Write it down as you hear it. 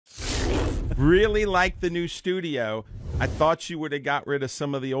Really like the new studio. I thought you would have got rid of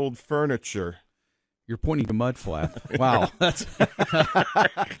some of the old furniture. You're pointing to Mud Flap. Wow.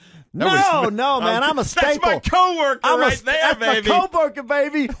 No, man, I'm a staple. That's my coworker right there, baby. That's my coworker,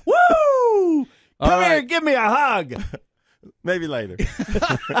 baby. Woo! Come here, right. give me a hug. Maybe later.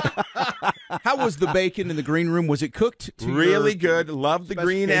 How was the bacon in the green room? Was it cooked? Really good. Love the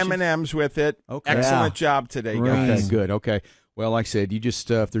green M&Ms with it. Okay. Excellent job today, guys. Okay, good. Okay. Well, like I said, you just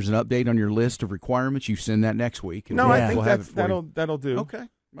if there's an update on your list of requirements, you send that next week. And I think we'll have it for you. that'll do. Okay.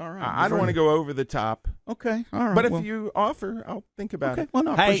 All right. I don't want to go over the top. Okay. All right. But if you offer, I'll think about it. Well,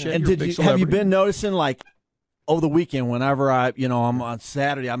 no, I Hey, appreciate and it. You're a big have you celebrity. been noticing, like, over the weekend, whenever I'm on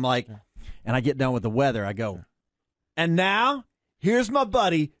Saturday, I'm like, and I get done with the weather, I go, and now here's my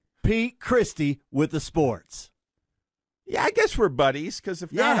buddy Pete Christy with the sports. Yeah, I guess we're buddies, because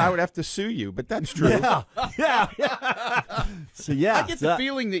if not, I would have to sue you, but that's true. Yeah. So, yeah. I get the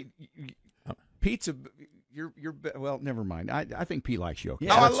feeling that Pete's well, never mind. I think Pete likes you. Okay.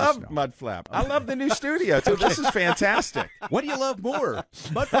 I love Mud Flap. I love the new studio, so this is fantastic. What do you love more,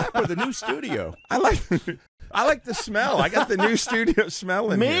 Mud Flap or the new studio? I like the smell. I got the new studio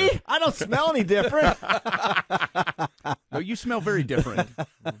smell in Me? here. I don't smell any different. No, you smell very different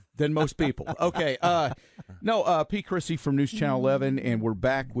than most people. Okay. Pete Christy from Newschannel 11, and we're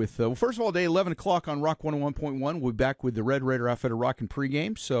back with, first of all, day 11 o'clock on Rock 101.1. We'll be back with the Red Raider Outfitter Rockin'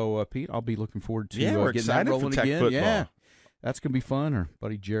 pregame. So, Pete, I'll be looking forward to we're getting that excited rolling for Tech again. football. Yeah, that's going to be fun. Our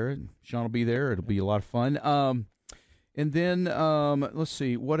buddy Jared and Sean will be there. It'll be a lot of fun. And then, let's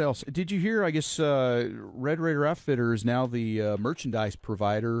see, what else? Did you hear, I guess, Red Raider Outfitter is now the merchandise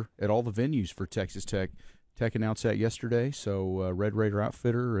provider at all the venues for Texas Tech. Tech announced that yesterday, so Red Raider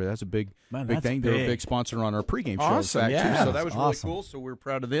Outfitter, that's a big thing. They're a big sponsor on our pregame show. Awesome, too, so that was really awesome. cool, so we're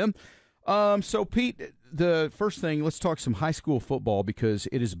proud of them. So, Pete, the first thing, let's talk some high school football because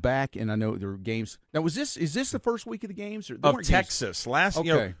it is back, and I know there are games. Now, is this the first week of the games? Or Of Texas.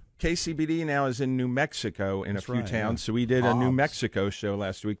 Okay. KCBD now is in New Mexico in a few towns, so we did a New Mexico show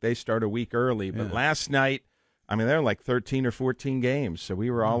last week. They start a week early, but last night, there are like 13 or 14 games, so we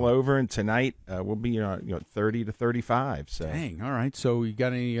were all over, and tonight we'll be 30 to 35. So. Dang, all right. So you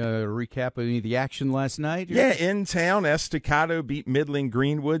got any recap of any of the action last night? Yeah, in town, Estacado beat Midland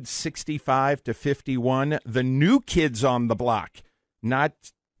Greenwood 65-51. The new kids on the block, not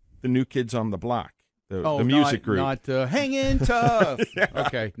the new kids on the block. The music group. Not Hanging Tough.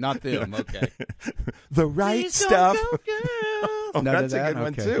 Okay, not them. Okay. The Right Stuff. Oh, that's a good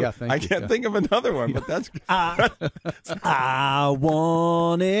one, too. Yeah, I can't think of another one, but that's good. I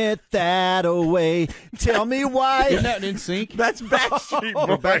want it that way. Tell me why. Isn't that in sync? That's Backstreet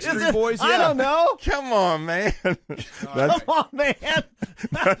Boys. Backstreet Boys, yeah. I don't know. Come on, man. Come on, man.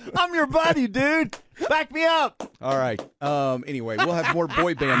 I'm your buddy, dude. Back me up. All right. Anyway, we'll have more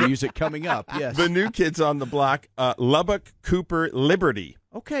boy band music coming up. Yes. The new kids on the block, Lubbock, Cooper, Liberty.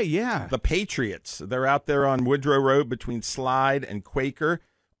 Okay, yeah. The Patriots. They're out there on Woodrow Road between Slide and Quaker.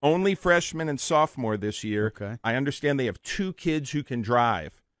 Only freshman and sophomore this year. Okay. I understand they have 2 kids who can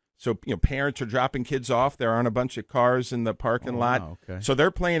drive. So, parents are dropping kids off. There aren't a bunch of cars in the parking lot. Wow, okay. So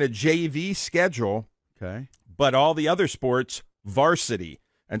they're playing a JV schedule. Okay. But all the other sports, varsity.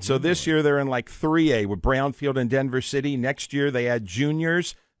 And so this year they're in like 3A with Brownfield and Denver City. Next year they add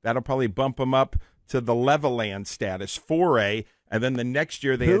juniors. That'll probably bump them up to the Levelland status, 4A. And then the next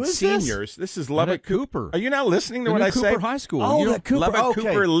year they add seniors. This is Lubbock Cooper. Are you not listening to The what new I Cooper say? High School. Oh, You that Cooper. Lubbock, Okay.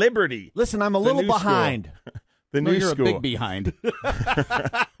 Cooper, Liberty. Listen, I'm a little behind. The new you're school. a big behind.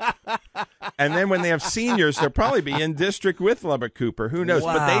 And then when they have seniors, they'll probably be in district with Lubbock Cooper. Who knows?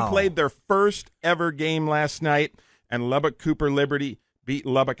 But they Wow. played their first ever game last night, and Lubbock Cooper Liberty beat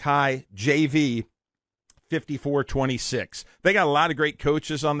Lubbock High JV 54-26. They got a lot of great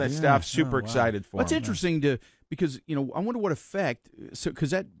coaches on that staff. Super excited for What's them. interesting because I wonder what effect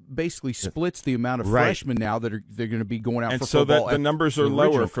because that basically splits the amount of freshmen now that they're going to be going out And for so football. the numbers are the lower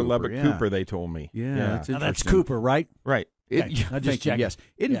original for Cooper, Lubbock yeah. Cooper. They told me. Yeah, that's Now, that's interesting. Cooper, right? Right. Yeah, I just thank you. checked. Yes,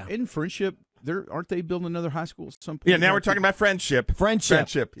 Yeah. in Friendship, aren't they building another high school at some point? Yeah. Now we're talking about friendship.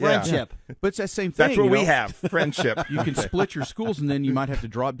 Friendship. Yeah. Friendship. But it's that same thing. That's what you we know? have. Friendship. You can split your schools, and then you might have to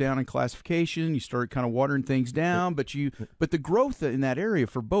drop down in classification. You start kind of watering things down, but the growth in that area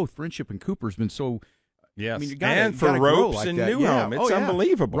for both Friendship and Cooper has been so. Yes. I mean, and for Ropes like and that. Newhome, it's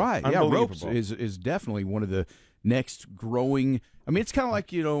unbelievable. Right? Yeah, Ropes Unbelievable. is definitely one of the next growing. I mean, it's kind of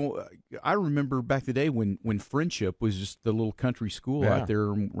like I remember back the day when Friendship was just the little country school out there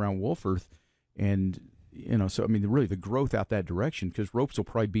around Wolfforth, and so I mean, really the growth out that direction because Ropes will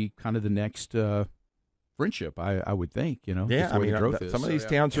probably be kind of the next. Friendship, I would think, Yeah, that's the way the growth is. some of So, these yeah.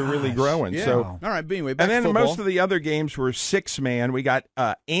 towns are really growing. Yeah. So, All right, but anyway, back and then to football. most of the other games were 6-man. We got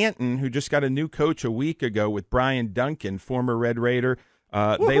Anton, who just got a new coach a week ago with Brian Duncan, former Red Raider.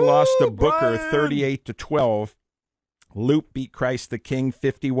 They lost to Booker 38-12. Loop beat Christ the King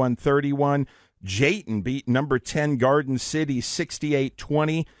 51-31. Jayton beat number 10 Garden City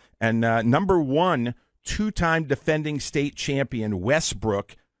 68-20. And number 1 two-time defending state champion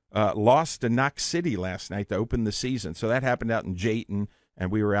Westbrook lost to Knox City last night to open the season. So that happened out in Jayton,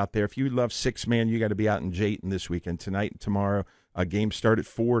 and we were out there. If you love 6-man, you got to be out in Jayton this weekend, tonight and tomorrow. Games start at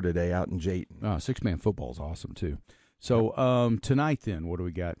 4 today out in Jayton. 6-man football is awesome, too. So tonight, then, what do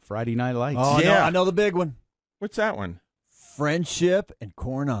we got? Friday Night Lights. Oh, Yeah. I know the big one. What's that one? Friendship and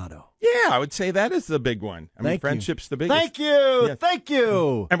Coronado. Yeah, I would say that is the big one. I mean, Thank you. friendship's the biggest. Thank you. Yeah. Thank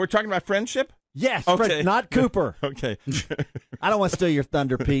you. And we're talking about friendship? Yes, Okay. not Cooper. Okay. I don't want to steal your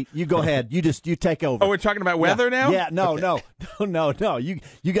thunder, Pete. You go ahead. You take over. Oh, we're talking about weather now? Yeah, no.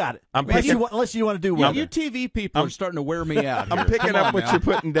 You got it. I'm Unless picking- you want to do Yeah, weather. you TV people are starting to wear me out. I'm here. picking Come up on what now. you're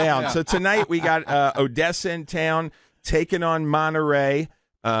putting down. Yeah. So tonight we got Odessa in town taking on Monterey.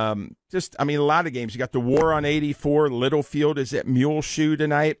 A lot of games. You got the War on 84. Littlefield is at Muleshoe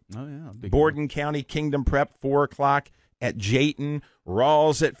tonight. Oh, yeah. Big Borden County Kingdom Prep, 4 o'clock at Jayton.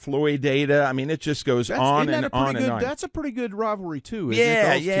 Rawls at Floydada. I mean, it just goes on isn't that and a pretty on good, and on. That's a pretty good rivalry, too. Isn't it? Yeah,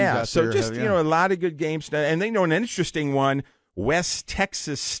 Those teams yeah. out So there just, have- a lot of good games. And they know an interesting one. West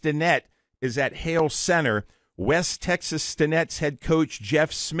Texas Stinnett is at Hale Center. West Texas Stinnet's head coach,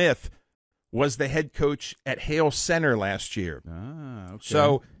 Jeff Smith, was the head coach at Hale Center last year. Ah, okay.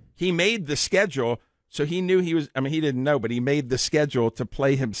 So he made the schedule. So he knew he didn't know, but he made the schedule to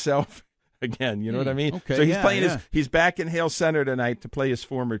play himself again. You know what I mean? Okay, So he's yeah, playing yeah. he's back in Hale Center tonight to play his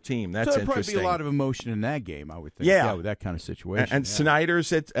former team. That's so there'd interesting. probably be a lot of emotion in that game, I would think. Yeah. With that kind of situation. And yeah.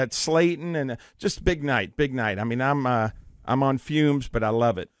 Snyder's at Slayton, and just big night. I mean, I'm on fumes, but I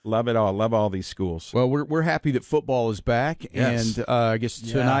love it. Love it all. Love all these schools. Well, we're happy that football is back, Yes. and I guess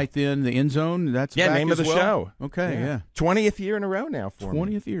tonight then the end zone. That's back name of as the well? show. Okay, yeah. 20th year in a row now for me.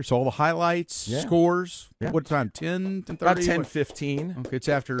 20th year. So all the highlights, Yeah. scores. Yeah. What time? 10, 10:30? About 10:15. Okay, it's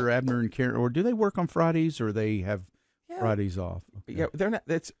after Abner and Karen. Or do they work on Fridays, or they have Fridays off? Okay. Yeah, they're not.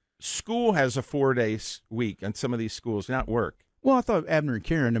 That's school has a 4-day week, and some of these schools not work. Well, I thought Abner and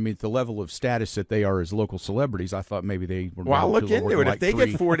Karen, at the level of status that they are as local celebrities, I thought maybe they were. Well, I'll look into it. If they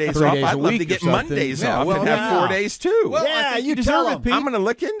get 4 days three off, days I'd a love to week or get something. Mondays Yeah, off well, and have yeah. 4 days too. Well, Yeah, I think you deserve tell it, them. Pete. I'm going to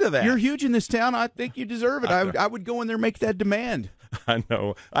look into that. You're huge in this town. I think you deserve it. I would go in there and make that demand. I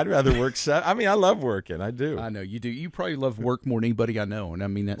know. I'd rather work. I love working. I do. I know you do. You probably love work more than anybody I know, and I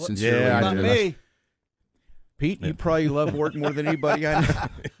mean that sincerely. yeah, I Not do. me. Pete, you probably love work more than anybody I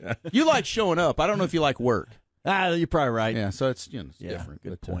know. You like showing up. I don't know if you like work. You're probably right. Yeah, so it's it's Yeah, different.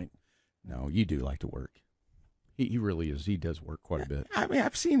 good but, point. No, you do like to work. He really is. He does work quite a bit. I mean,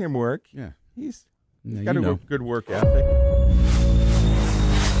 I've seen him work. Yeah. He's No, got you a know. good work ethic.